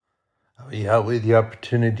Yahweh, the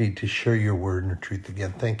opportunity to share your word and truth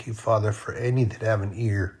again. Thank you, Father, for any that have an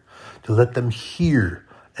ear, to let them hear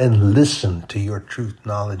and listen to your truth,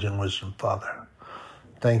 knowledge, and wisdom, Father.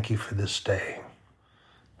 Thank you for this day.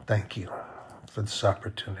 Thank you for this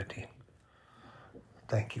opportunity.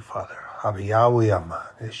 Thank you, Father. Yahweh Aman,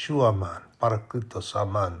 Yeshua Aman, Parakletos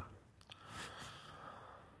Aman.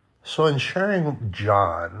 So in sharing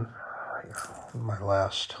John, my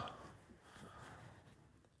last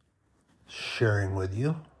sharing with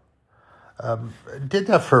you, did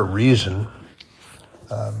that for a reason.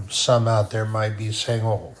 Some out there might be saying,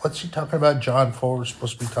 well, what's he talking about John for? We're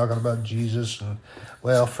supposed to be talking about Jesus. And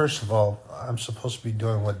well, first of all, I'm supposed to be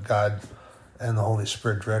doing what God and the Holy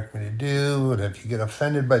Spirit direct me to do. And if you get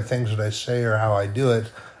offended by things that I say or how I do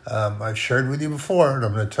it, I've shared with you before, and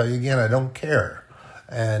I'm going to tell you again, I don't care.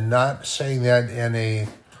 And not saying that in a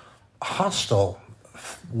hostile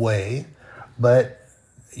way, but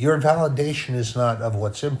your validation is not of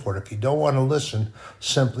what's important. If you don't want to listen,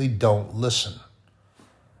 simply don't listen.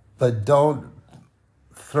 But don't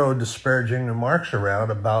throw disparaging remarks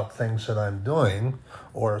around about things that I'm doing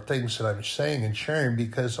or things that I'm saying and sharing,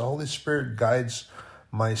 because the Holy Spirit guides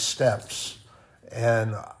my steps.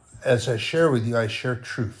 And as I share with you, I share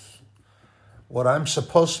truth. What I'm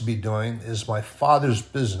supposed to be doing is my Father's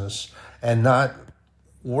business and not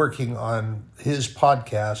working on his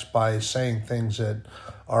podcast by saying things that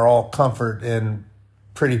are all comfort and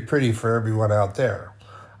pretty for everyone out there.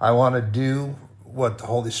 I want to do what the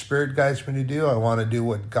Holy Spirit guides me to do. I want to do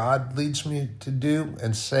what God leads me to do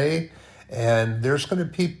and say. And there's going to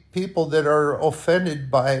be people that are offended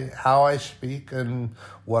by how I speak and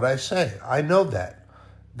what I say. I know that.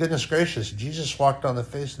 Goodness gracious, Jesus walked on the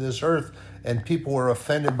face of this earth and people were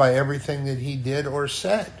offended by everything that he did or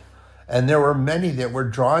said. And there were many that were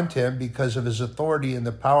drawn to him because of his authority and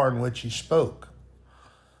the power in which he spoke.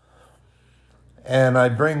 And I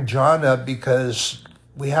bring John up because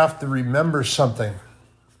we have to remember something,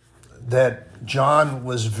 that John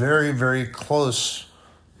was very, very close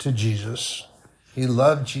to Jesus. He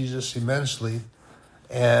loved Jesus immensely,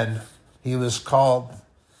 and he was called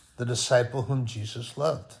the disciple whom Jesus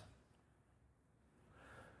loved.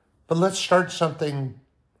 But let's start something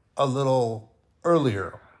a little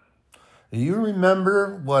earlier. Do you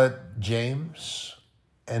remember what James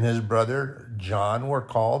and his brother John were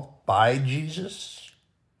called by Jesus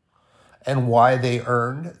and why they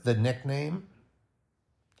earned the nickname?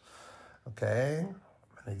 Okay,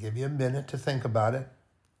 I'm going to give you a minute to think about it.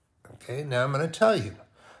 Okay, now I'm going to tell you.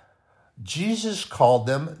 Jesus called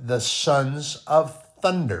them the sons of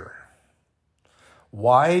thunder.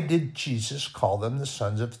 Why did Jesus call them the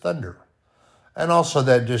sons of thunder? And also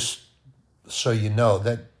that, just so you know,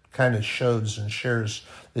 that kind of shows and shares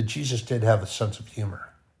that Jesus did have a sense of humor.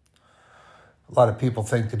 A lot of people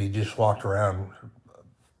think that he just walked around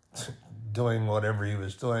doing whatever he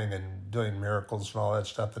was doing and doing miracles and all that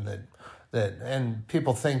stuff, and and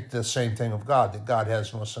people think the same thing of God, that God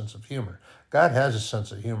has no sense of humor. God has a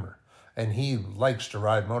sense of humor, and he likes to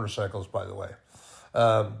ride motorcycles, by the way.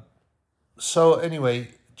 So anyway,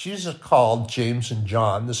 Jesus called James and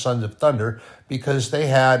John the sons of thunder because they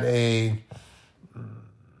had a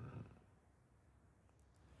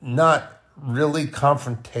not really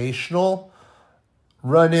confrontational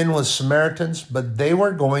run-in with Samaritans, but they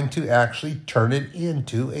were going to actually turn it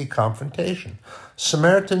into a confrontation.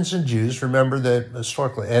 Samaritans and Jews, remember that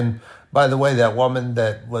historically, and by the way, that woman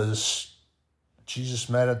that was Jesus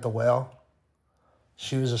met at the well,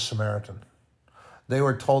 she was a Samaritan. They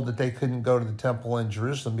were told that they couldn't go to the temple in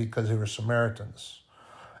Jerusalem because they were Samaritans.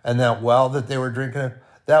 And that well that they were drinking,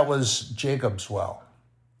 that was Jacob's well.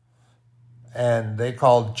 And they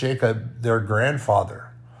called Jacob their grandfather.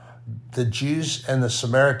 The Jews and the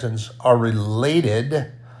Samaritans are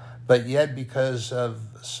related, but yet because of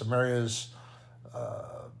Samaria's,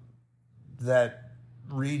 that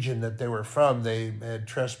region that they were from, they had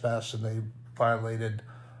trespassed and they violated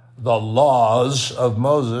the laws of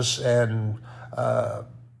Moses, and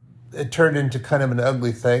it turned into kind of an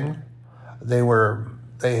ugly thing. They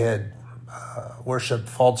had worshipped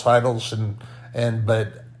false idols,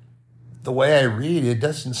 but the way I read, it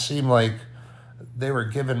doesn't seem like they were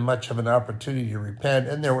given much of an opportunity to repent,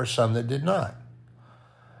 and there were some that did not.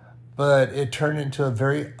 But it turned into a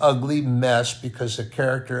very ugly mess because the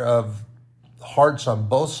character of hearts on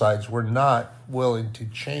both sides were not willing to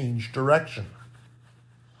change direction.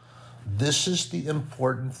 This is the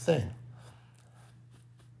important thing.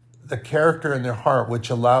 The character in their heart,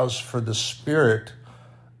 which allows for the Spirit,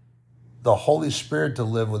 the Holy Spirit to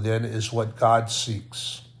live within, is what God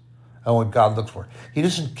seeks and what God looks for. He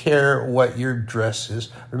doesn't care what your dress is.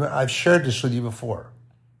 Remember, I've shared this with you before.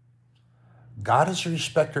 God is a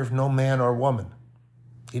respecter of no man or woman.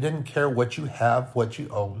 He doesn't care what you have, what you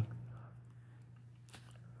own,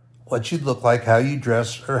 what you look like, how you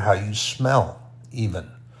dress, or how you smell, even.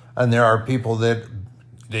 And there are people that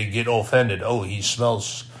they get offended. Oh, he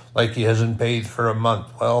smells like he hasn't bathed for a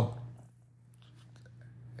month. Well,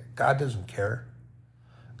 God doesn't care.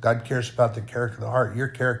 God cares about the character of the heart. Your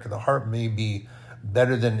character of the heart may be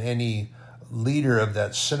better than any leader of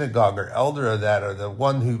that synagogue or elder of that, or the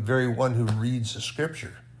very one who reads the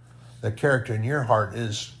scripture. The character in your heart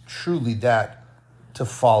is truly that to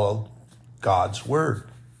follow God's word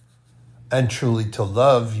and truly to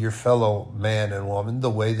love your fellow man and woman the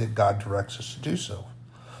way that God directs us to do so.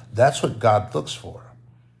 That's what God looks for.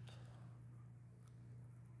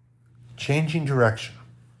 Changing direction,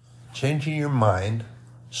 changing your mind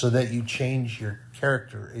so that you change your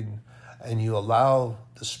character and you allow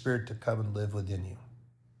the Spirit to come and live within you.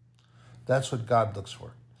 That's what God looks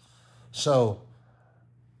for. So,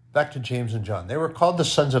 back to James and John. They were called the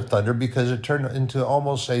sons of thunder because it turned into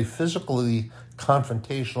almost a physically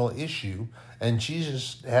confrontational issue, and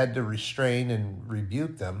Jesus had to restrain and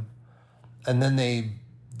rebuke them. And then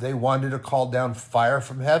they wanted to call down fire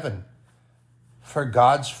from heaven for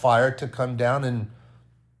God's fire to come down and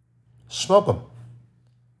smoke them.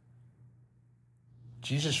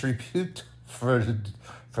 Jesus rebuked for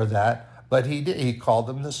that, but he did. He called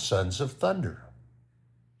them the sons of thunder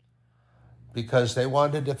because they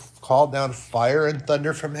wanted to call down fire and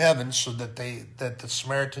thunder from heaven so that the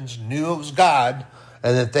Samaritans knew it was God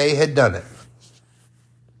and that they had done it.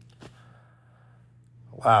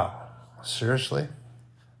 Wow, seriously?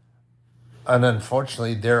 And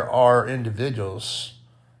unfortunately, there are individuals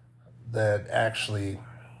that actually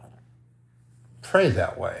pray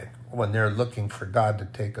that way when they're looking for God to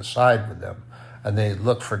take a side with them, and they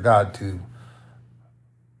look for God to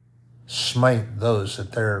smite those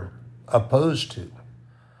that they're opposed to.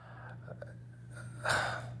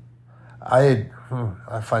 I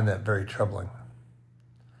find that very troubling.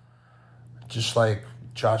 Just like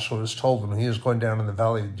Joshua was told when he was going down in the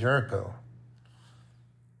valley of Jericho,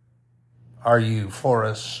 are you for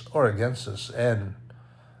us or against us? And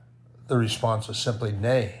the response was simply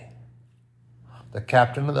nay. The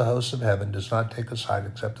captain of the hosts of heaven does not take a side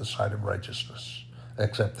except the side of righteousness,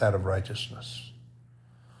 except that of righteousness.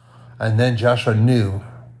 And then Joshua knew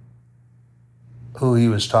who he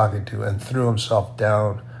was talking to and threw himself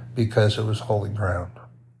down because it was holy ground.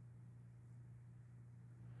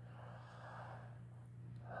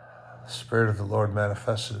 The Spirit of the Lord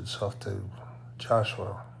manifested itself to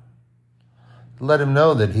Joshua. Let him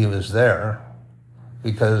know that he was there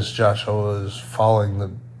because Joshua was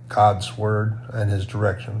following God's word and his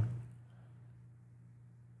direction,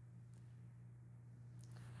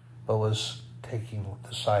 but was taking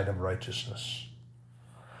the side of righteousness.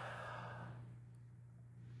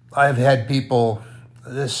 I've had people,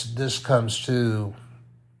 this comes to,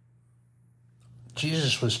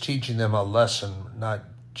 Jesus was teaching them a lesson, not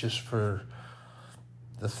just for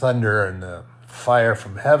the thunder and the fire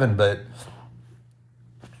from heaven, but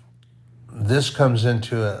this comes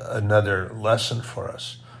into another lesson for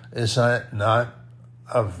us. Is that not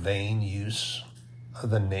a vain use of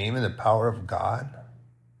the name and the power of God?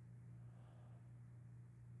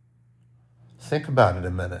 Think about it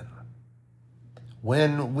a minute.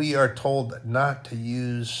 When we are told not to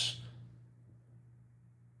use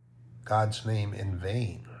God's name in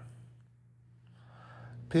vain,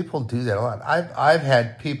 people do that a lot. I've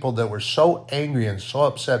had people that were so angry and so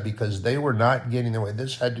upset because they were not getting their way.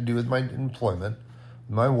 This had to do with my employment,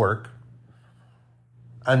 my work.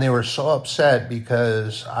 And they were so upset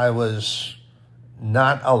because I was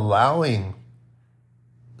not allowing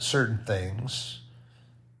certain things.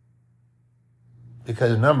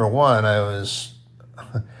 Because number one,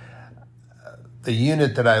 the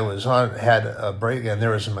unit that I was on had a break, and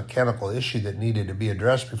there was a mechanical issue that needed to be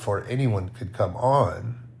addressed before anyone could come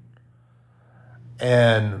on.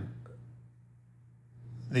 And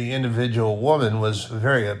the individual woman was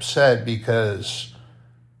very upset because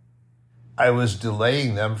I was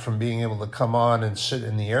delaying them from being able to come on and sit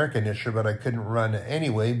in the air conditioner, but I couldn't run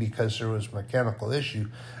anyway because there was a mechanical issue.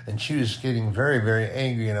 And she was getting very, very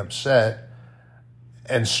angry and upset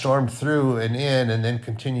and stormed through and in and then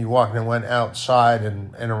continued walking and went outside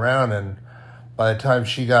and around. And by the time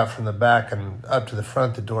she got from the back and up to the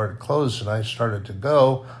front, the door had closed and I started to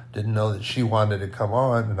go. Didn't know that she wanted to come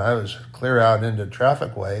on, and I was clear out into the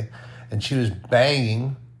traffic way, and she was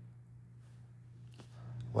banging.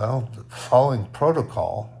 Well, following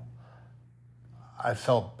protocol, I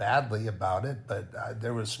felt badly about it, but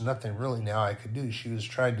there was nothing really now I could do. She was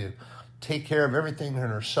trying to take care of everything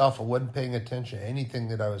herself. I wasn't paying attention to anything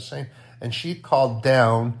that I was saying. And she called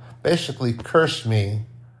down, basically cursed me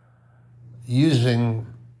using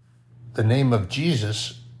the name of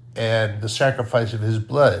Jesus and the sacrifice of his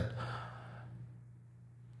blood.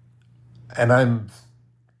 And my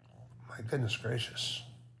goodness gracious.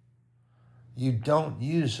 You don't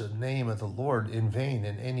use the name of the Lord in vain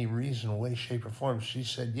in any reason, way, shape, or form. She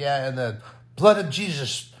said, yeah, and the blood of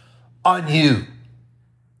Jesus on you.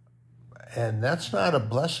 And that's not a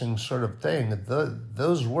blessing sort of thing.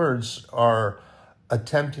 Those words are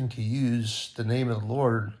attempting to use the name of the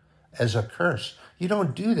Lord as a curse. You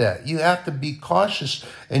don't do that. You have to be cautious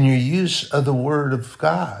in your use of the word of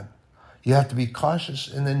God. You have to be cautious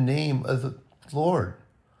in the name of the Lord.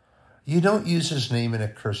 You don't use his name in a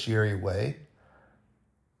cursory way.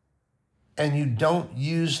 And you don't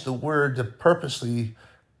use the word to purposely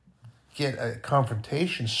get a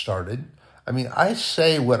confrontation started. I mean, I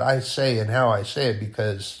say what I say and how I say it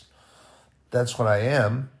because that's what I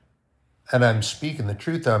am. And I'm speaking the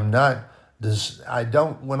truth.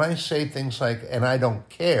 When I say things like, and I don't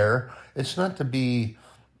care, it's not to be,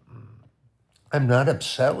 I'm not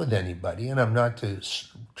upset with anybody, and I'm not to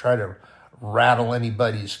try to rattle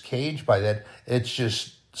anybody's cage by that. It's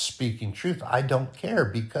just speaking truth. I don't care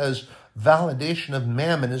because validation of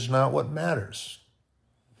mammon is not what matters.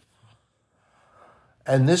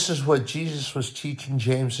 And this is what Jesus was teaching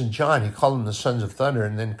James and John. He called them the sons of thunder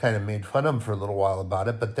and then kind of made fun of them for a little while about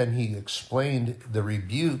it. But then he explained the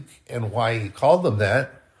rebuke and why he called them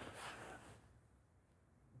that.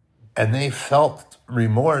 And they felt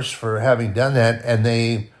remorse for having done that, and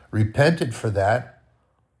they repented for that.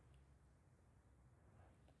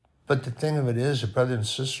 But the thing of it is, brothers and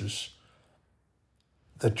sisters,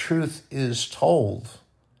 the truth is told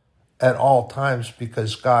at all times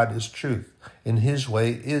because God is truth. And his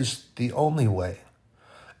way is the only way.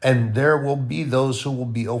 And there will be those who will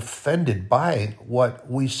be offended by what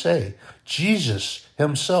we say. Jesus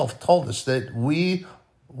himself told us that we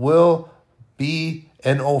will be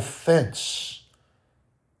an offense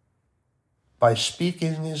by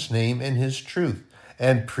speaking his name and his truth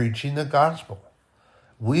and preaching the gospel.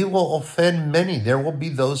 We will offend many. There will be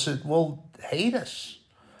those that will hate us.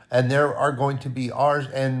 And there are going to be ours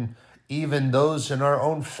and even those in our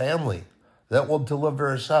own family that will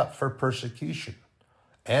deliver us up for persecution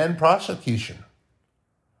and prosecution.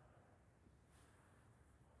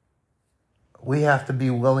 We have to be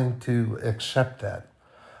willing to accept that.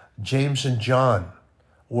 James and John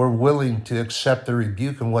were willing to accept the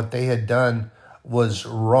rebuke, and what they had done was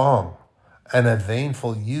wrong and a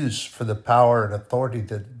vainful use for the power and authority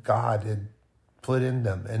that God had put in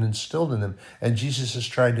them and instilled in them. And Jesus is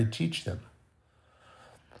trying to teach them.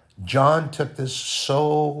 John took this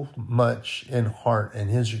so much in heart,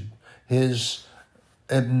 and it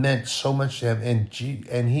meant so much to him,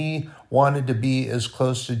 and he wanted to be as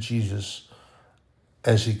close to Jesus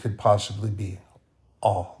as he could possibly be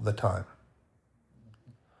all the time.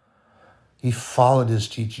 He followed his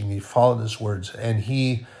teaching, he followed his words, and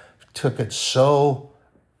he took it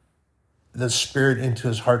the Spirit into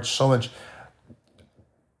his heart so much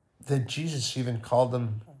that Jesus even called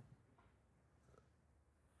him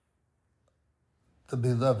the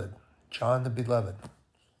beloved, John the beloved.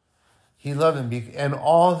 He loved him, and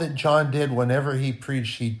all that John did whenever he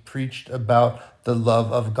preached about the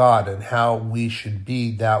love of God and how we should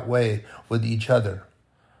be that way with each other.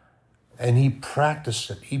 And he practiced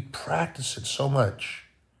it. He practiced it so much.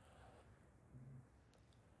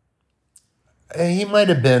 And he might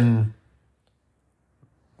have been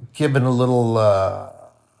given a little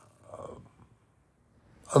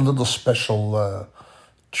special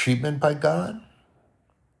treatment by God,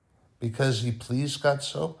 because he pleased God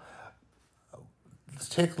so. Let's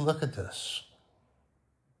take a look at this.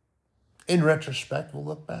 In retrospect, we'll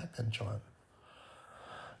look back on John.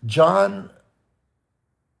 John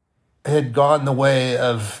had gone the way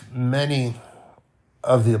of many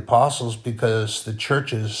of the apostles because the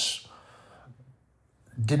churches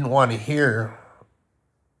didn't want to hear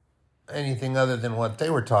anything other than what they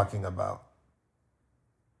were talking about.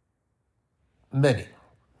 Many.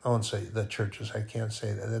 I won't say the churches. I can't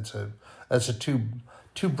say that. That's a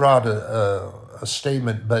too broad a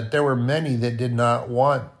statement. But there were many that did not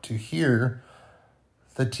want to hear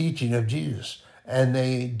the teaching of Jesus, and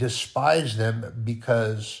they despised them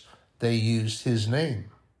because they used his name.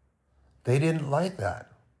 They didn't like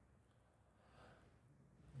that,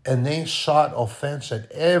 and they sought offense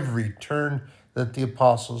at every turn that the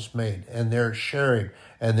apostles made, and they're sharing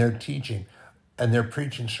and they're teaching. And they're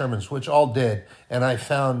preaching sermons, which all did. And I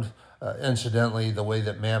found Incidentally, the way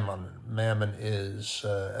that Mammon is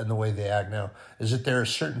and the way they act now is that there are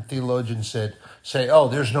certain theologians that say, oh,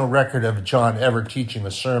 there's no record of John ever teaching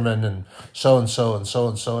a sermon and so and so and so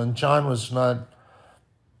and so. And John was not,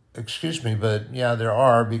 excuse me, but yeah, there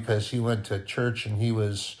are, because he went to church and he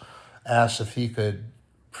was asked if he could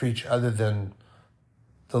preach other than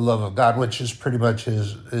the love of God, which is pretty much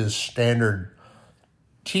his standard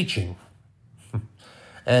teaching.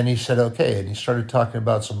 And he said, okay. And he started talking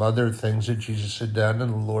about some other things that Jesus had done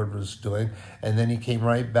and the Lord was doing. And then he came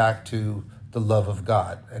right back to the love of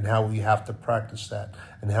God and how we have to practice that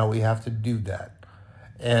and how we have to do that.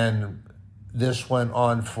 And this went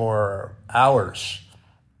on for hours.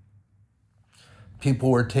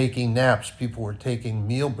 People were taking naps. People were taking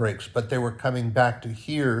meal breaks, but they were coming back to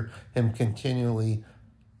hear him continually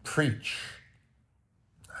preach.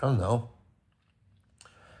 I don't know.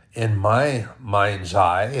 In my mind's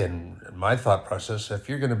eye and my thought process, if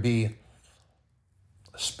you're going to be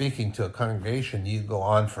speaking to a congregation, you go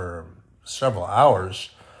on for several hours,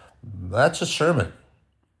 that's a sermon.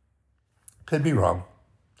 Could be wrong,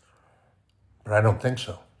 but I don't think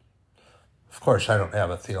so. Of course, I don't have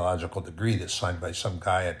a theological degree that's signed by some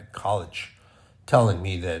guy at college telling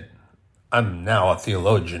me that I'm now a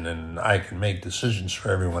theologian and I can make decisions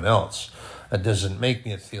for everyone else. That doesn't make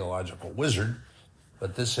me a theological wizard.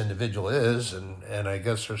 But this individual is, and I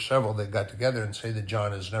guess there's several that got together and say that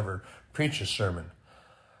John has never preached a sermon.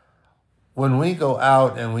 When we go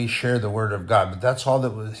out and we share the word of God, but that's all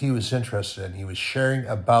that he was interested in. He was sharing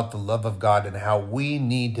about the love of God and how we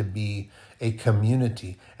need to be a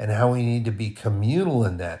community and how we need to be communal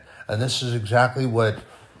in that. And this is exactly what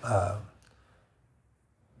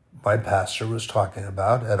my pastor was talking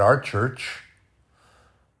about at our church.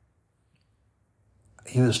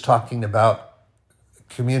 He was talking about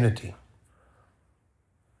community.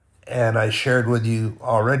 And I shared with you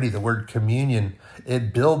already the word communion.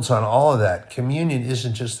 It builds on all of that. Communion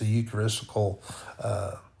isn't just the Eucharistical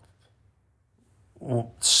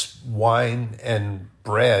wine and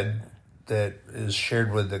bread that is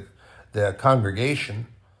shared with the congregation.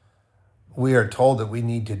 We are told that we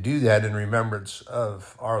need to do that in remembrance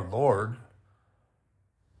of our Lord,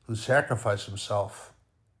 who sacrificed himself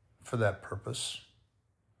for that purpose.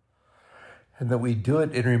 And that we do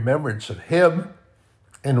it in remembrance of him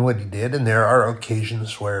and what he did. And there are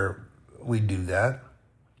occasions where we do that.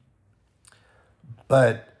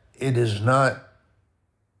 But it is not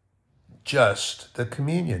just the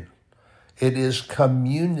communion. It is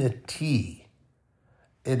community.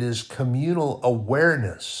 It is communal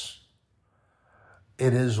awareness.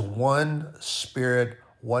 It is one spirit,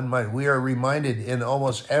 one mind. We are reminded in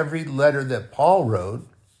almost every letter that Paul wrote,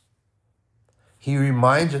 he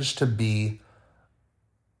reminds us to be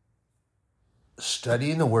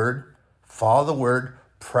studying the word, follow the word,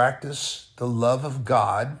 practice the love of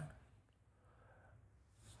God,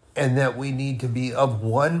 and that we need to be of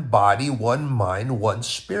one body, one mind, one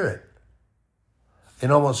spirit. In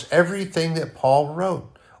almost everything that Paul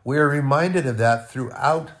wrote, we are reminded of that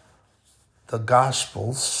throughout the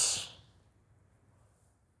Gospels,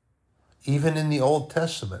 even in the Old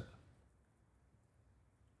Testament.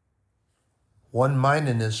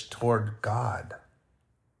 One-mindedness toward God.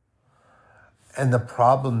 And the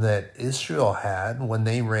problem that Israel had when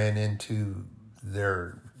they ran into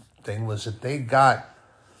their thing was that they got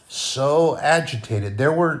so agitated.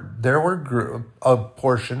 There were a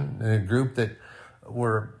portion and a group that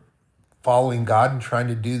were following God and trying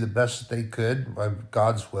to do the best that they could by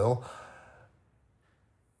God's will.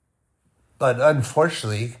 But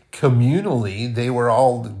unfortunately, communally, they were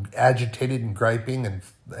all agitated and griping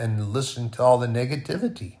and listening to all the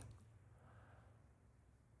negativity.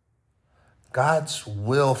 God's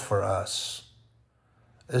will for us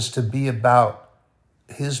is to be about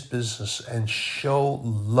his business and show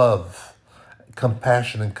love,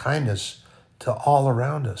 compassion, and kindness to all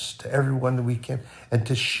around us, to everyone that we can, and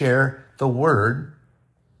to share the word,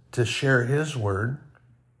 to share his word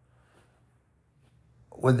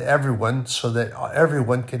with everyone so that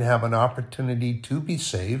everyone can have an opportunity to be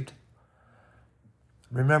saved.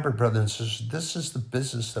 Remember, brothers and sisters, this is the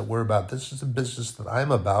business that we're about. This is the business that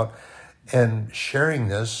I'm about. And sharing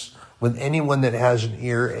this with anyone that has an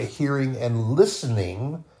ear, a hearing, and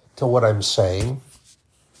listening to what I'm saying.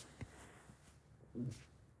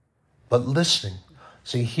 But listening.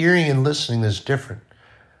 See, hearing and listening is different.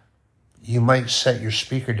 You might set your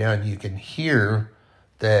speaker down. You can hear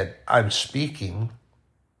that I'm speaking.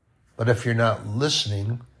 But if you're not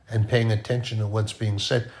listening and paying attention to what's being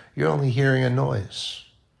said, you're only hearing a noise.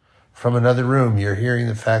 From another room, you're hearing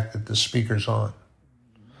the fact that the speaker's on.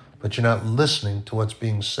 But you're not listening to what's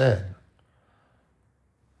being said.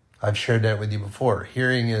 I've shared that with you before.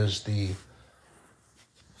 Hearing is the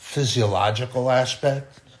physiological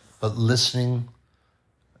aspect, but listening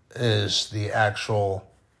is the actual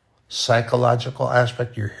psychological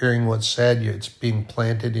aspect. You're hearing what's said, it's being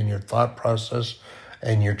planted in your thought process,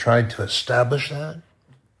 and you're trying to establish that.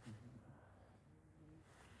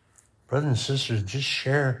 Brothers and sisters, just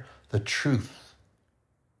share the truth.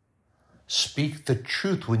 Speak the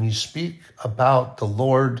truth. When you speak about the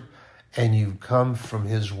Lord and you come from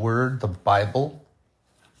His Word, the Bible,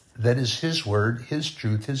 that is His Word, His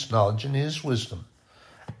truth, His knowledge, and His wisdom.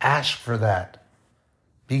 Ask for that.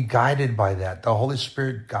 Be guided by that. The Holy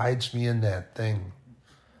Spirit guides me in that thing.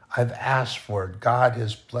 I've asked for it. God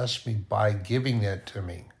has blessed me by giving that to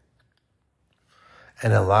me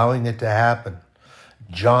and allowing it to happen.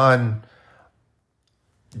 John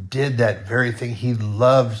did that very thing. He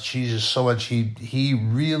loved Jesus so much. He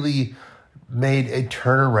really made a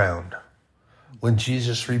turnaround when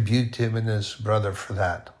Jesus rebuked him and his brother for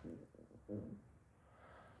that.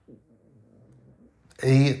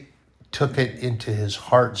 He took it into his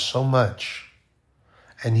heart so much,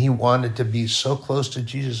 and he wanted to be so close to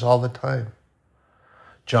Jesus all the time.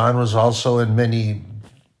 John was also in many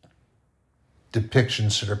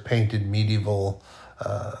depictions that are painted, medieval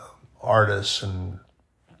artists and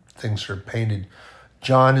things that are painted.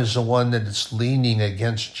 John is the one that is leaning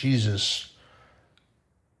against Jesus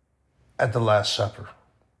at the Last Supper.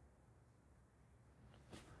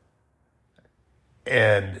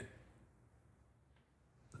 And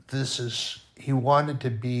he wanted to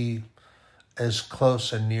be as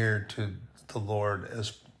close and near to the Lord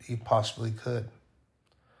as he possibly could.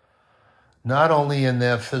 Not only in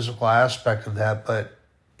the physical aspect of that, but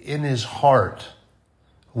in his heart,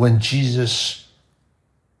 when Jesus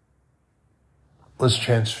was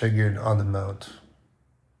transfigured on the mount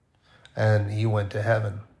and he went to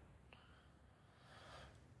heaven.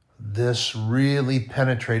 This really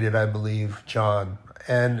penetrated, I believe, John.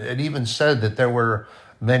 And it even said that there were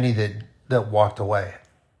many that walked away.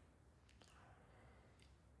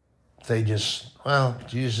 They just,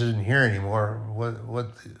 Jesus isn't here anymore.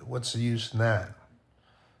 What's the use in that?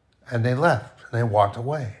 And they left and they walked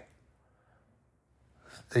away.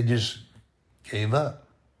 They just gave up.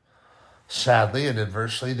 Sadly and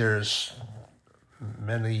adversely, there's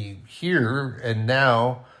many here and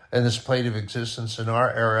now in this plane of existence in our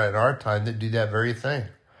era and our time that do that very thing.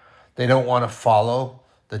 They don't want to follow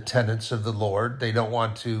the tenets of the Lord. They don't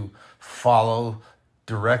want to follow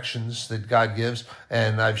directions that God gives.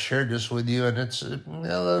 And I've shared this with you, and it's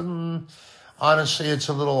honestly, it's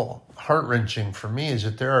a little heart-wrenching for me, is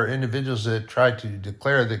that there are individuals that try to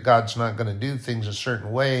declare that God's not going to do things a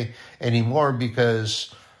certain way anymore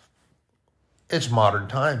because it's modern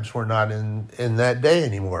times. We're not in that day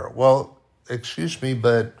anymore. Well, excuse me,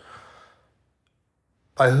 but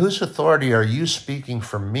by whose authority are you speaking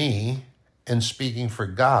for me and speaking for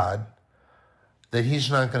God that He's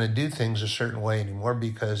not going to do things a certain way anymore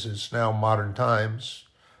because it's now modern times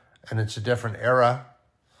and it's a different era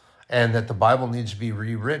and that the Bible needs to be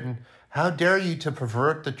rewritten? How dare you to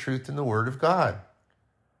pervert the truth in the Word of God?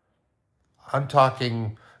 I'm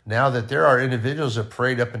talking now that there are individuals that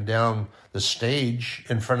parade up and down the stage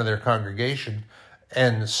in front of their congregation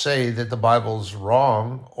and say that the Bible's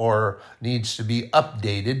wrong or needs to be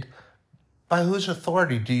updated. By whose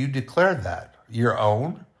authority do you declare that? Your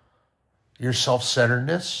own? Your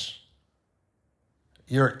self-centeredness?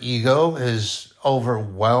 Your ego has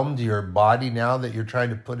overwhelmed your body now that you're trying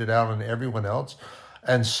to put it out on everyone else.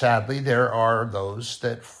 And sadly, there are those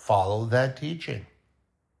that follow that teaching.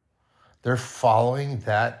 They're following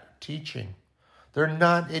that teaching. They're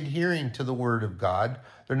not adhering to the Word of God.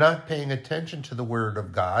 They're not paying attention to the Word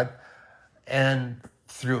of God. And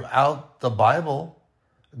throughout the Bible,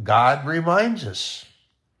 God reminds us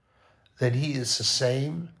that He is the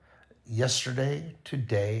same yesterday,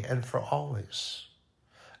 today, and for always.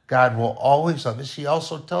 God will always love us. He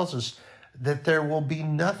also tells us that there will be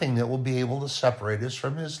nothing that will be able to separate us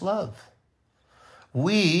from His love.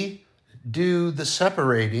 We do the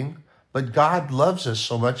separating, but God loves us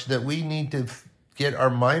so much that we need to get our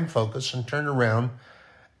mind focused and turn around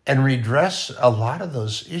and redress a lot of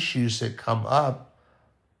those issues that come up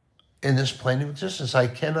in this plane of existence. I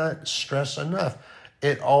cannot stress enough.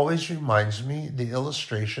 It always reminds me the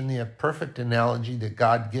illustration, the perfect analogy that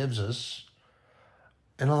God gives us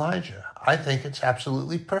in Elijah. I think it's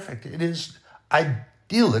absolutely perfect. It is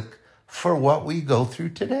idyllic for what we go through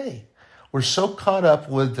today. We're so caught up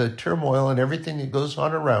with the turmoil and everything that goes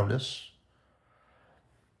on around us.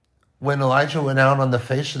 When Elijah went out on the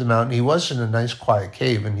face of the mountain, he was in a nice quiet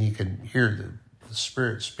cave and he could hear the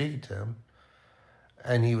Spirit speak to him.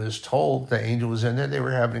 And he was told, the angel was in there, they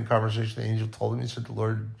were having a conversation. The angel told him, he said, the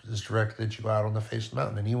Lord is directed that you go out on the face of the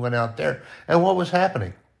mountain. And he went out there. And what was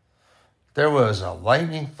happening? There was a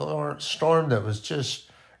lightning storm that was just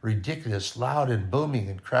ridiculous, loud and booming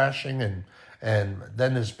and crashing. And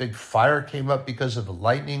then this big fire came up because of the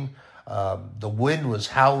lightning. The wind was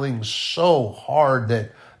howling so hard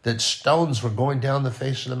that stones were going down the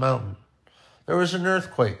face of the mountain. There was an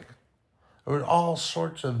earthquake. There was all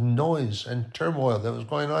sorts of noise and turmoil that was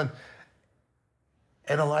going on.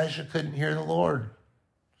 And Elijah couldn't hear the Lord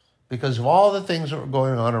because of all the things that were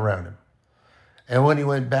going on around him. And when he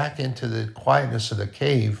went back into the quietness of the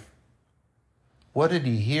cave, what did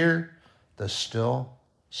he hear? The still,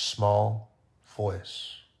 small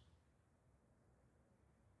voice.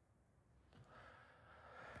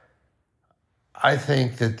 I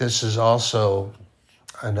think that this is also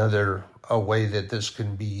a way that this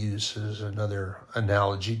can be used as another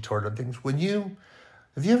analogy toward other things.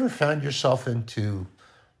 Have you ever found yourself into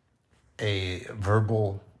a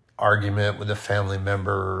verbal argument with a family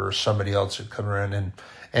member or somebody else that come around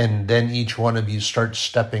and then each one of you starts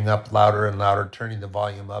stepping up louder and louder, turning the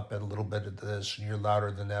volume up at a little bit of this, and you're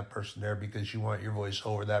louder than that person there because you want your voice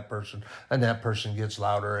over that person, and that person gets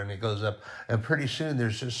louder and it goes up, and pretty soon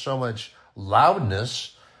there's just so much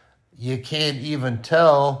loudness you can't even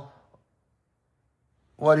tell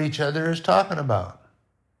what each other is talking about.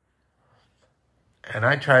 And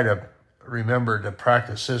I try to remember to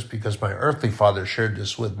practice this because my earthly father shared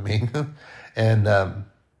this with me. And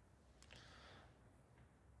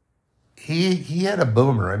he had a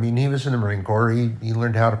boomer. I mean, he was in the Marine Corps. He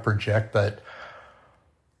learned how to project. But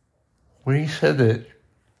when he said that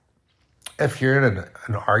if you're in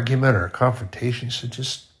an argument or a confrontation, he said,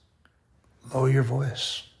 just lower your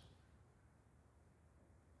voice.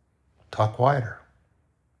 Talk quieter.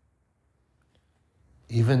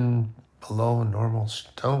 Even below a normal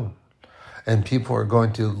tone. And people are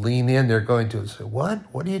going to lean in. They're going to say, what?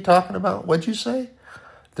 What are you talking about? What'd you say?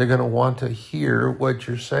 They're going to want to hear what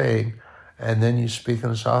you're saying. And then you speak in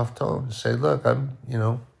a soft tone. Say, look, and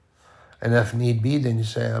if need be, then you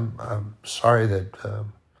say, I'm sorry that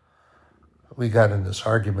we got in this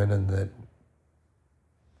argument and that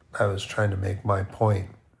I was trying to make my point,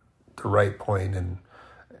 the right point, and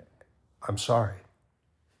I'm sorry.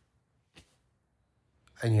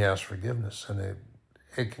 And you ask forgiveness, and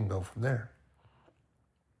it can go from there.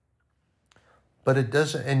 But it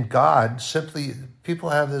doesn't, and God simply, people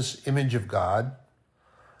have this image of God,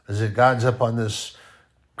 as that God's up on this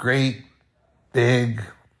great, big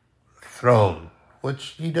throne,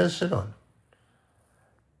 which he does sit on.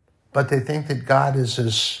 But they think that God is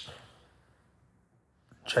this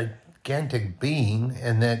gigantic being,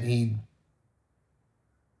 and that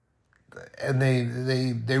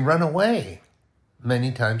they run away.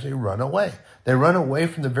 Many times they run away. They run away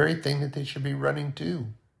from the very thing that they should be running to.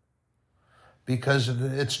 Because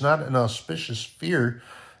it's not an auspicious fear.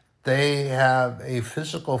 They have a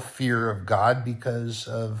physical fear of God because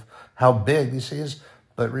of how big he is.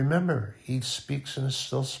 But remember, he speaks in a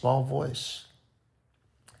still small voice.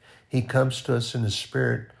 He comes to us in his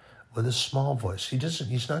spirit with a small voice.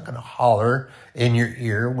 He's not going to holler in your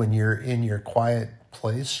ear when you're in your quiet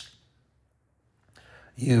place.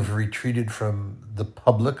 You've retreated from the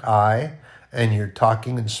public eye and you're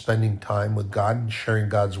talking and spending time with God and sharing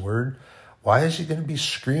God's word. Why is he going to be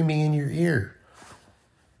screaming in your ear?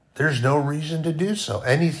 There's no reason to do so,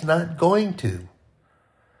 and he's not going to.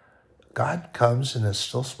 God comes in a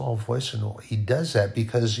still small voice, and he does that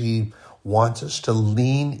because he wants us to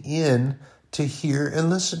lean in to hear and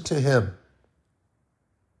listen to him.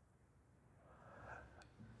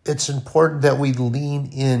 It's important that we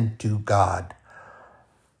lean into God.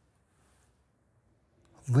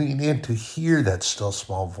 Lean in to hear that still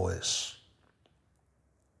small voice.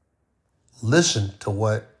 Listen to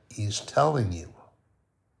what he's telling you.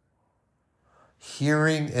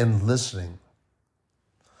 Hearing and listening.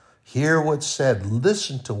 Hear what's said.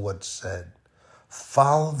 Listen to what's said.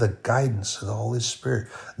 Follow the guidance of the Holy Spirit.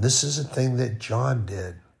 This is a thing that John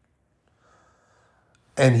did.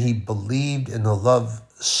 And he believed in the love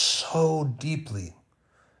so deeply.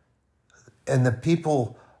 And the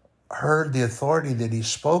people heard the authority that he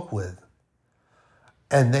spoke with.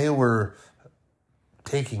 And they were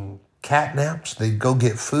taking cat naps. They'd go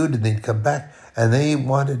get food and they'd come back. And they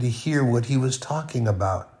wanted to hear what he was talking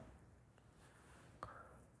about.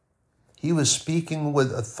 He was speaking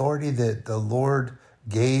with authority that the Lord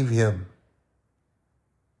gave him.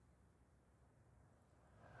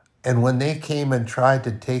 And when they came and tried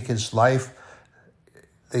to take his life,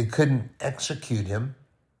 they couldn't execute him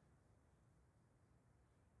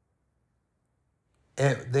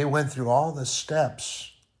They went through all the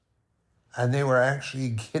steps, and they were actually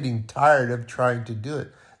getting tired of trying to do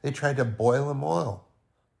it. They tried to boil him oil.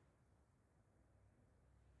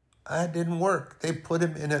 That didn't work. They put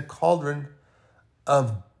him in a cauldron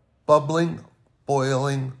of bubbling,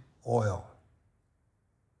 boiling oil.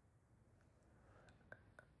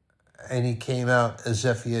 And he came out as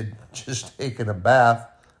if he had just taken a bath.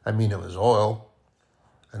 I mean, it was oil,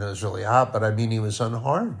 and it was really hot, but I mean, he was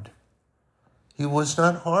unharmed. He was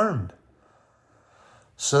not harmed.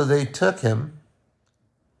 So they took him,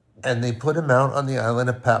 and they put him out on the island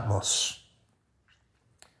of Patmos.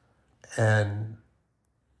 And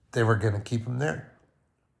they were going to keep him there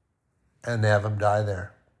and have him die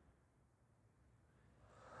there.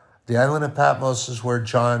 The island of Patmos is where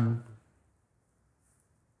John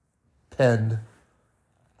penned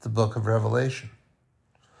the book of Revelation.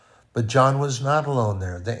 But John was not alone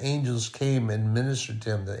there. The angels came and ministered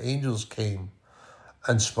to him. The angels came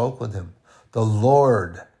and spoke with him. The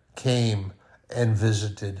Lord came and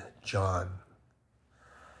visited John.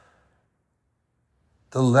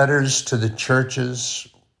 The letters to the churches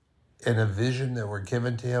in a vision that were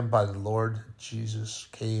given to him by the Lord Jesus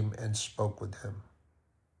came and spoke with him.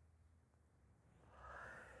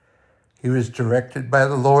 He was directed by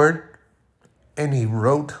the Lord, and he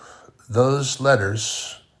wrote those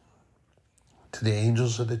letters to the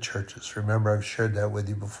angels of the churches. Remember, I've shared that with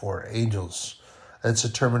you before. Angels. That's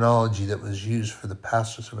a terminology that was used for the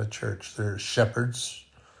pastors of a church. They're shepherds,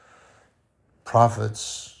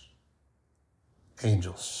 prophets,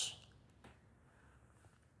 angels.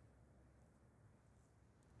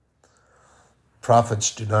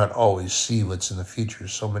 Prophets do not always see what's in the future.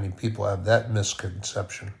 So many people have that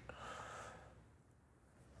misconception.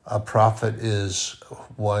 A prophet is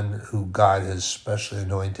one who God has specially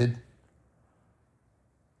anointed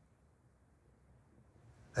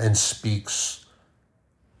and speaks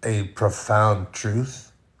a profound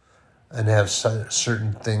truth and have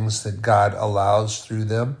certain things that God allows through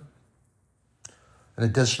them. And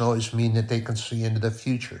it doesn't always mean that they can see into the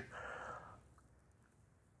future.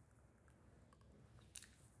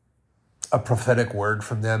 A prophetic word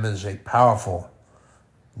from them is a powerful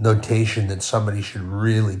notation that somebody should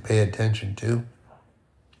really pay attention to.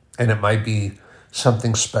 And it might be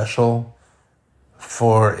something special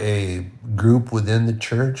for a group within the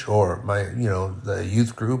church or the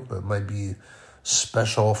youth group. It might be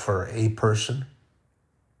special for a person.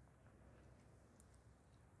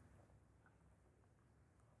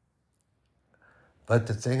 But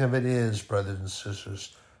the thing of it is, brothers and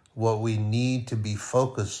sisters, what we need to be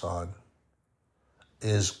focused on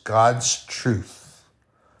is God's truth,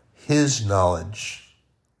 His knowledge,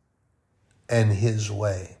 and His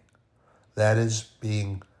way. That is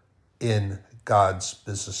being in God's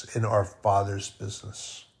business, in our Father's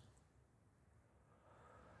business.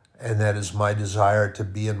 And that is my desire, to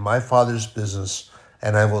be in my Father's business,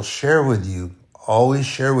 and I will share with you, always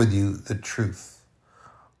share with you the truth,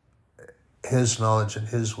 His knowledge and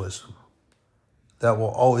His wisdom. That will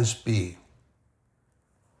always be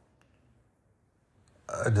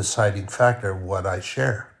a deciding factor of what I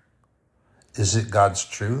share. Is it God's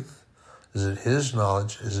truth? Is it His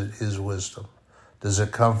knowledge? Is it His wisdom? Does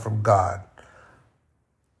it come from God?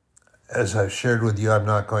 As I've shared with you, I'm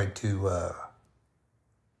not going to,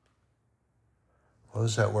 what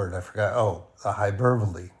was that word? I forgot. Oh, the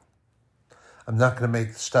hyperbole. I'm not going to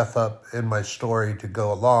make stuff up in my story to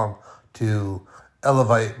go along to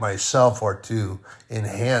elevate myself or to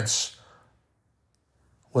enhance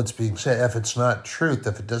what's being said. If it's not truth,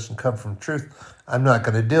 if it doesn't come from truth, I'm not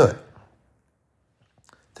going to do it.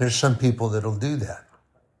 There's some people that'll do that.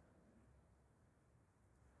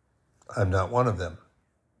 I'm not one of them.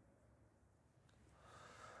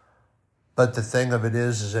 But the thing of it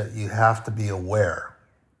is that you have to be aware.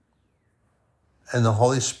 And the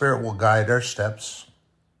Holy Spirit will guide our steps.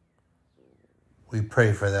 We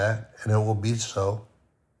pray for that, and it will be so.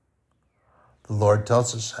 The Lord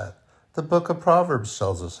tells us that. The book of Proverbs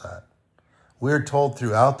tells us that. We're told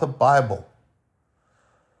throughout the Bible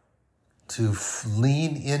to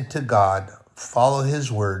lean into God, follow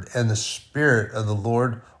His word, and the Spirit of the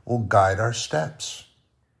Lord will guide our steps.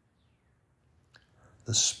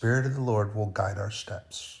 The Spirit of the Lord will guide our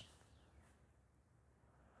steps.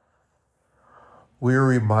 We're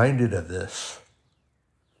reminded of this.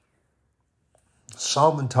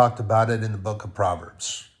 Solomon talked about it in the book of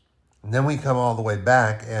Proverbs. And then we come all the way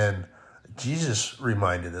back, and Jesus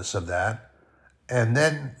reminded us of that. And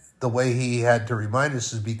then the way He had to remind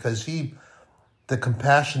us is because the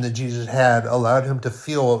compassion that Jesus had allowed Him to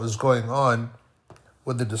feel what was going on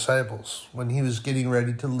with the disciples. When He was getting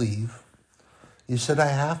ready to leave, He said, I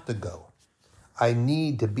have to go. I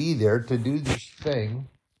need to be there to do this thing.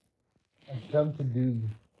 I've come to do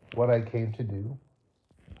what I came to do.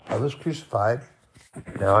 I was crucified.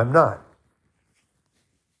 Now I'm not.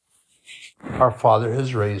 Our Father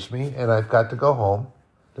has raised me, and I've got to go home.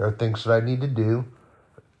 There are things that I need to do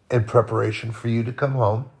in preparation for you to come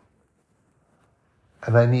home.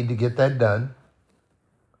 And I need to get that done.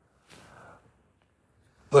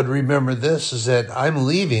 But remember this, is that I'm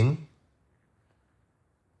leaving,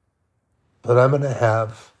 but I'm going to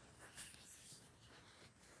have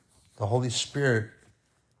the Holy Spirit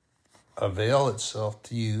avail itself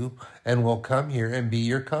to you and will come here and be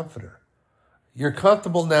your comforter. You're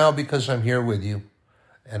comfortable now because I'm here with you,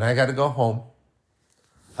 and I got to go home.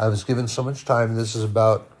 I was given so much time. This is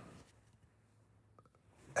about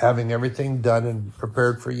having everything done and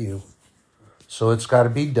prepared for you. So it's got to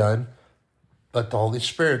be done. But the Holy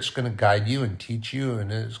Spirit's going to guide you and teach you, and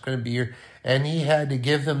it's going to be here. And he had to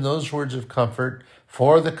give them those words of comfort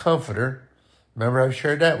for the comforter. Remember, I've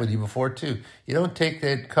shared that with you before too. You don't take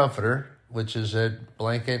that comforter, which is a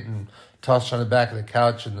blanket, and toss it on the back of the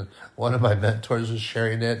couch. And one of my mentors was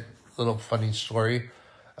sharing that little funny story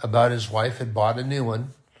about his wife had bought a new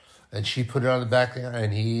one, and she put it on the back of the,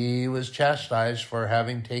 and he was chastised for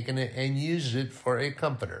having taken it and used it for a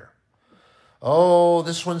comforter. Oh,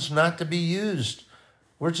 this one's not to be used.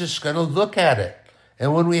 We're just going to look at it.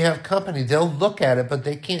 And when we have company, they'll look at it, but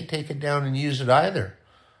they can't take it down and use it either.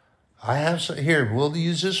 I have some here. We'll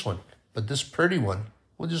use this one, but this pretty one,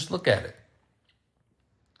 we'll just look at it.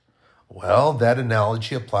 Well, that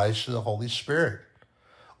analogy applies to the Holy Spirit.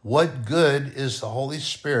 What good is the Holy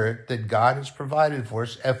Spirit that God has provided for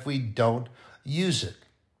us if we don't use it?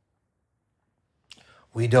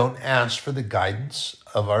 We don't ask for the guidance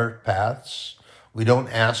of our paths. We don't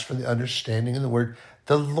ask for the understanding of the word.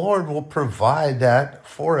 The Lord will provide that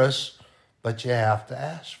for us, but you have to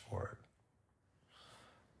ask for it.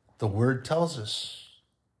 The word tells us,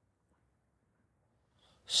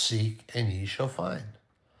 seek and ye shall find.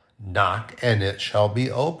 Knock and it shall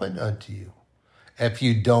be opened unto you. If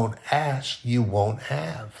you don't ask, you won't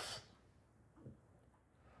have.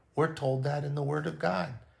 We're told that in the Word of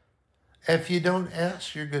God. If you don't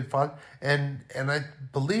ask your good Father, and I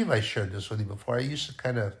believe I shared this with you before, I used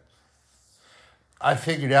to I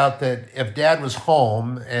figured out that if Dad was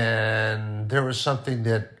home and there was something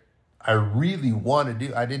that I really wanted to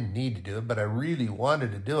do, I didn't need to do it, but I really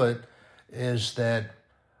wanted to do it, is that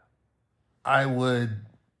I would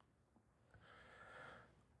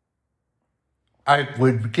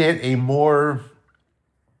get a more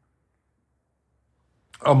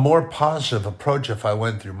positive approach if I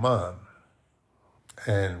went through Mom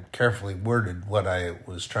and carefully worded what I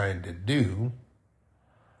was trying to do.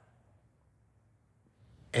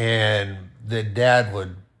 And that Dad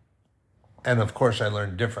would, and of course I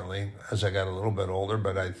learned differently as I got a little bit older,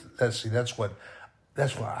 but that's what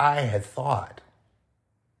I had thought.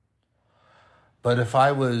 But if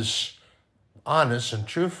I was honest and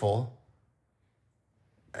truthful,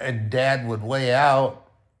 and Dad would weigh out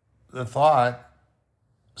the thought,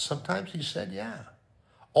 sometimes he said, yeah.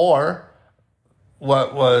 Or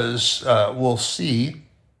what was, we'll see,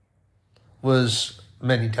 was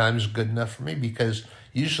many times good enough for me, because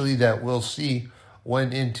usually that we'll see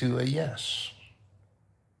went into a yes.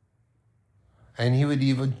 And he would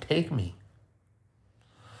even take me.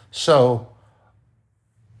 So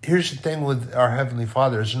here's the thing with our Heavenly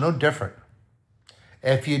Father, it's no different.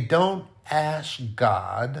 If you don't ask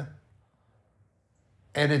God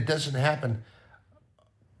and it doesn't happen,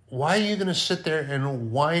 why are you going to sit there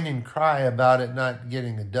and whine and cry about it not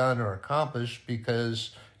getting done or accomplished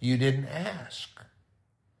because you didn't ask?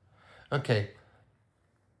 Okay,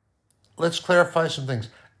 let's clarify some things.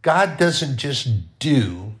 God doesn't just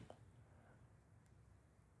do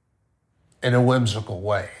in a whimsical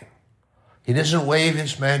way. He doesn't wave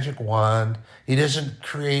his magic wand. He doesn't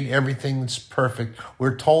create everything that's perfect.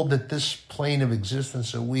 We're told that this plane of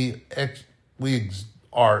existence that we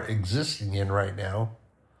are existing in right now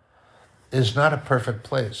is not a perfect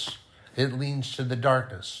place. It leans to the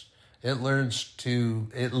darkness. It leans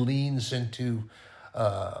into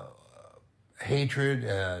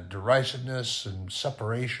hatred, derisiveness, and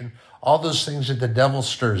separation. All those things that the devil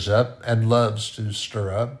stirs up and loves to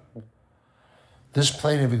stir up. This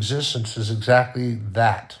plane of existence is exactly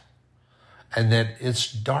that. And that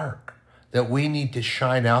it's dark. That we need to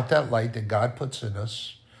shine out that light that God puts in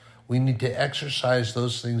us. We need to exercise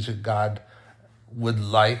those things that God would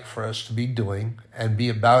like for us to be doing and be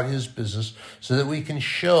about his business, so that we can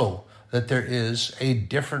show that there is a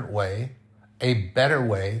different way, a better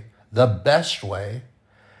way, the best way.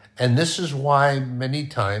 And this is why many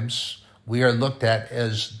times We are looked at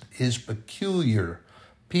as his peculiar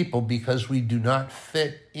people because we do not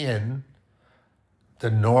fit in the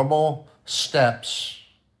normal steps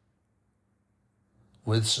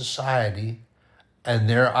with society and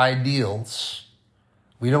their ideals.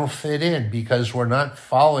 We don't fit in because we're not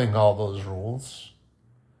following all those rules.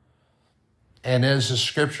 And as the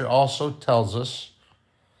scripture also tells us,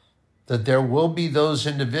 that there will be those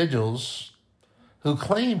individuals who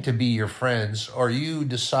claim to be your friends, or you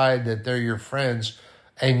decide that they're your friends,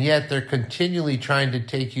 and yet they're continually trying to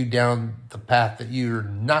take you down the path that you're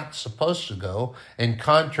not supposed to go, and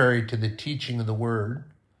contrary to the teaching of the word,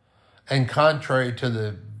 and contrary to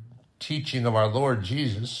the teaching of our Lord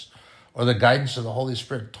Jesus, or the guidance of the Holy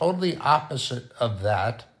Spirit, totally opposite of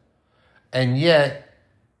that, and yet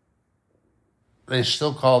they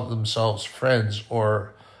still call themselves friends,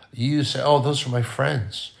 or you say, oh, those are my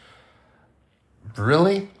friends.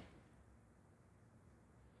 Really?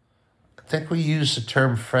 I think we use the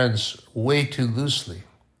term friends way too loosely.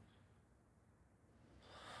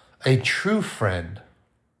 A true friend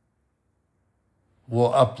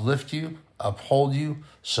will uplift you, uphold you,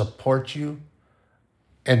 support you,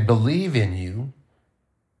 and believe in you,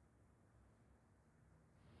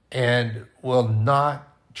 and will not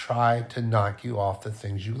try to knock you off the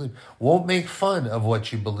things you believe. Won't make fun of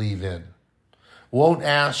what you believe in. Won't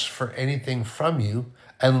ask for anything from you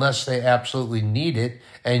unless they absolutely need it.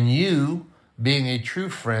 And you, being a true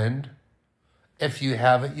friend, if you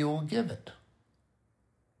have it, you will give it.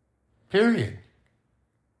 Period.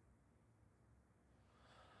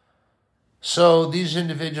 So these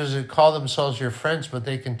individuals that call themselves your friends, but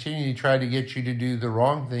they continue to try to get you to do the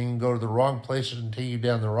wrong thing, go to the wrong places and take you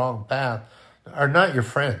down the wrong path, are not your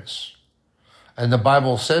friends. And the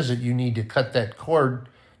Bible says that you need to cut that cord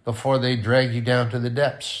before they drag you down to the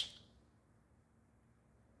depths.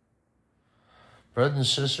 Brothers and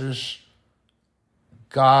sisters,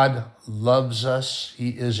 God loves us. He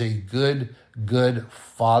is a good, good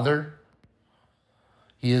Father.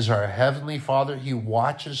 He is our Heavenly Father. He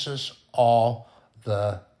watches us all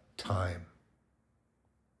the time.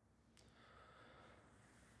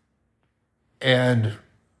 And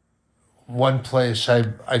one place,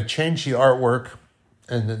 I've changed the artwork,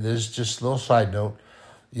 and there's just a little side note.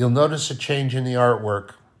 You'll notice a change in the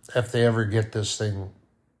artwork if they ever get this thing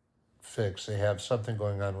fixed. They have something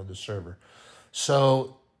going on with the server.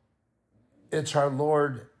 So it's our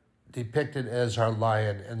Lord depicted as our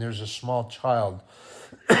lion, and there's a small child,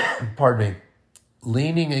 pardon me,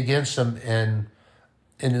 leaning against him and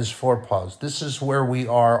in his forepaws. This is where we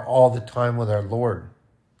are all the time with our Lord.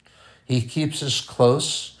 He keeps us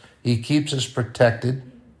close. He keeps us protected.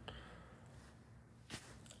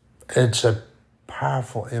 It's a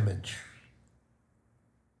powerful image.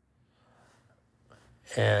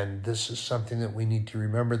 And this is something that we need to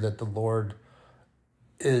remember, that the Lord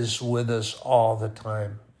is with us all the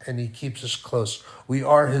time, and he keeps us close. We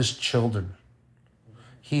are his children.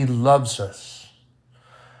 He loves us.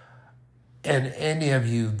 And any of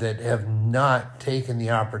you that have not taken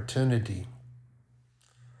the opportunity,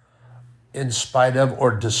 in spite of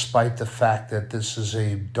or despite the fact that this is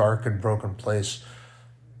a dark and broken place,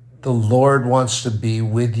 the Lord wants to be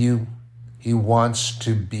with you. He wants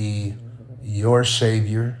to be your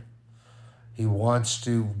Savior. He wants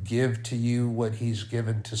to give to you what he's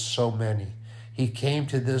given to so many. He came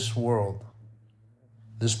to this world,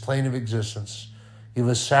 this plane of existence. He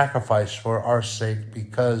was sacrificed for our sake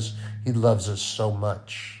because he loves us so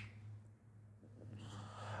much.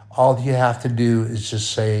 All you have to do is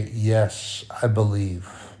just say, yes, I believe.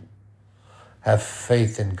 Have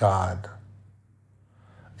faith in God.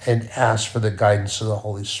 And ask for the guidance of the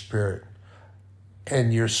Holy Spirit.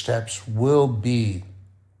 And your steps will be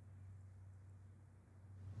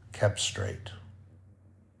kept straight.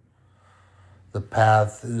 The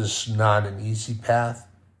path is not an easy path,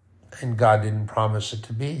 and God didn't promise it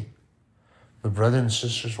to be. But brothers and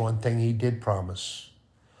sisters, one thing he did promise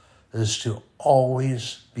is to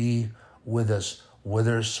always be with us,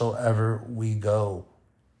 whithersoever we go.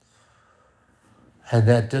 And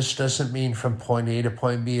that this doesn't mean from point A to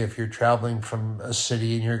point B. If you're traveling from a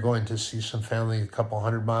city and you're going to see some family a couple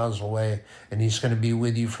 100 miles away, and he's going to be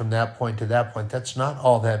with you from that point to that point, that's not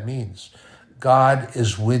all that means. God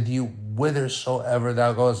is with you whithersoever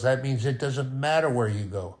thou goest. That means it doesn't matter where you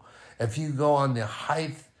go. If you go on the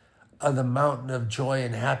height of the mountain of joy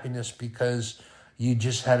and happiness because you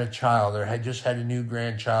just had a child, or had just had a new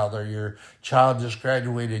grandchild, or your child just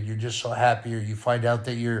graduated, you're just so happy, or you find out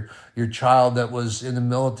that your child that was in the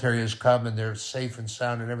military has come and they're safe and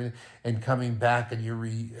sound and everything, and coming back, and you're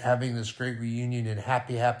having this great reunion and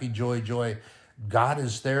happy, happy, joy, joy. God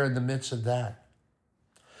is there in the midst of that.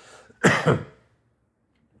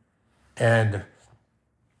 And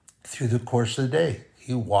through the course of the day,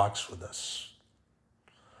 he walks with us.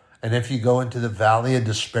 And if you go into the valley of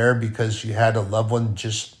despair because you had a loved one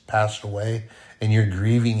just passed away and you're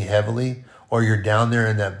grieving heavily, or you're down there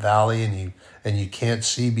in that valley and you can't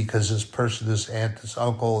see because this person, this aunt, this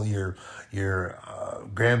uncle, your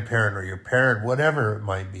grandparent or your parent, whatever it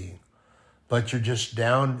might be, but you're just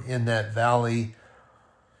down in that valley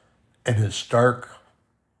and it's dark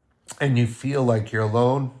and you feel like you're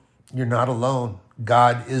alone, you're not alone.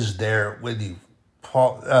 God is there with you.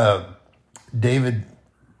 David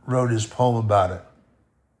wrote his poem about it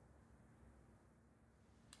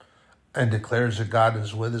and declares that God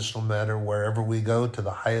is with us no matter wherever we go, to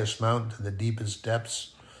the highest mountain, to the deepest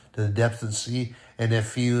depths, to the depth of the sea. And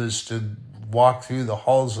if he was to walk through the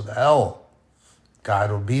halls of hell,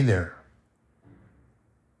 God will be there.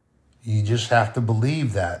 You just have to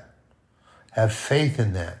believe that. Have faith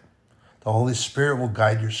in that. The Holy Spirit will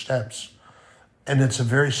guide your steps. And it's a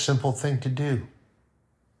very simple thing to do.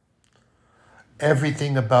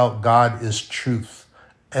 Everything about God is truth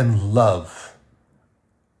and love.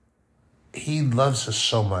 He loves us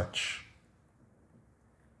so much.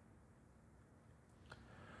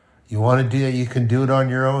 You want to do that, you can do it on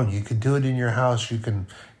your own. You can do it in your house. You can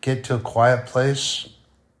get to a quiet place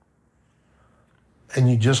and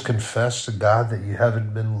you just confess to God that you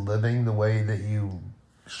haven't been living the way that you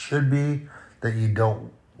should be, that you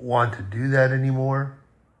don't want to do that anymore,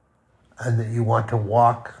 and that you want to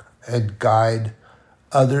walk and guide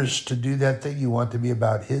others to do that thing. You want to be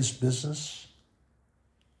about his business.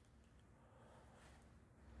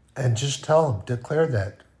 And just tell him, declare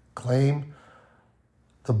that. Claim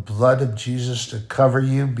the blood of Jesus to cover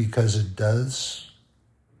you, because it does.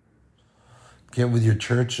 Get with your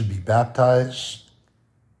church and be baptized.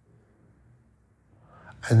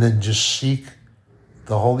 And then just seek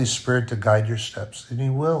the Holy Spirit to guide your steps, and he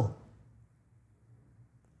will.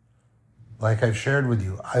 Like I've shared with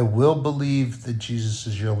you, I will believe that Jesus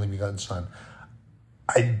is your only begotten Son.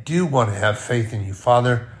 I do want to have faith in you.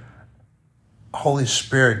 Father, Holy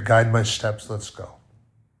Spirit, guide my steps. Let's go.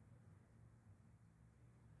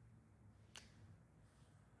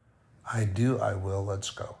 I do, I will. Let's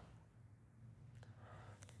go.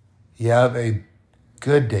 You have a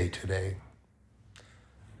good day today.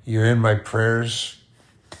 You're in my prayers,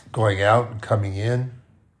 going out and coming in.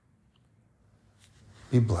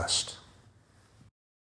 Be blessed.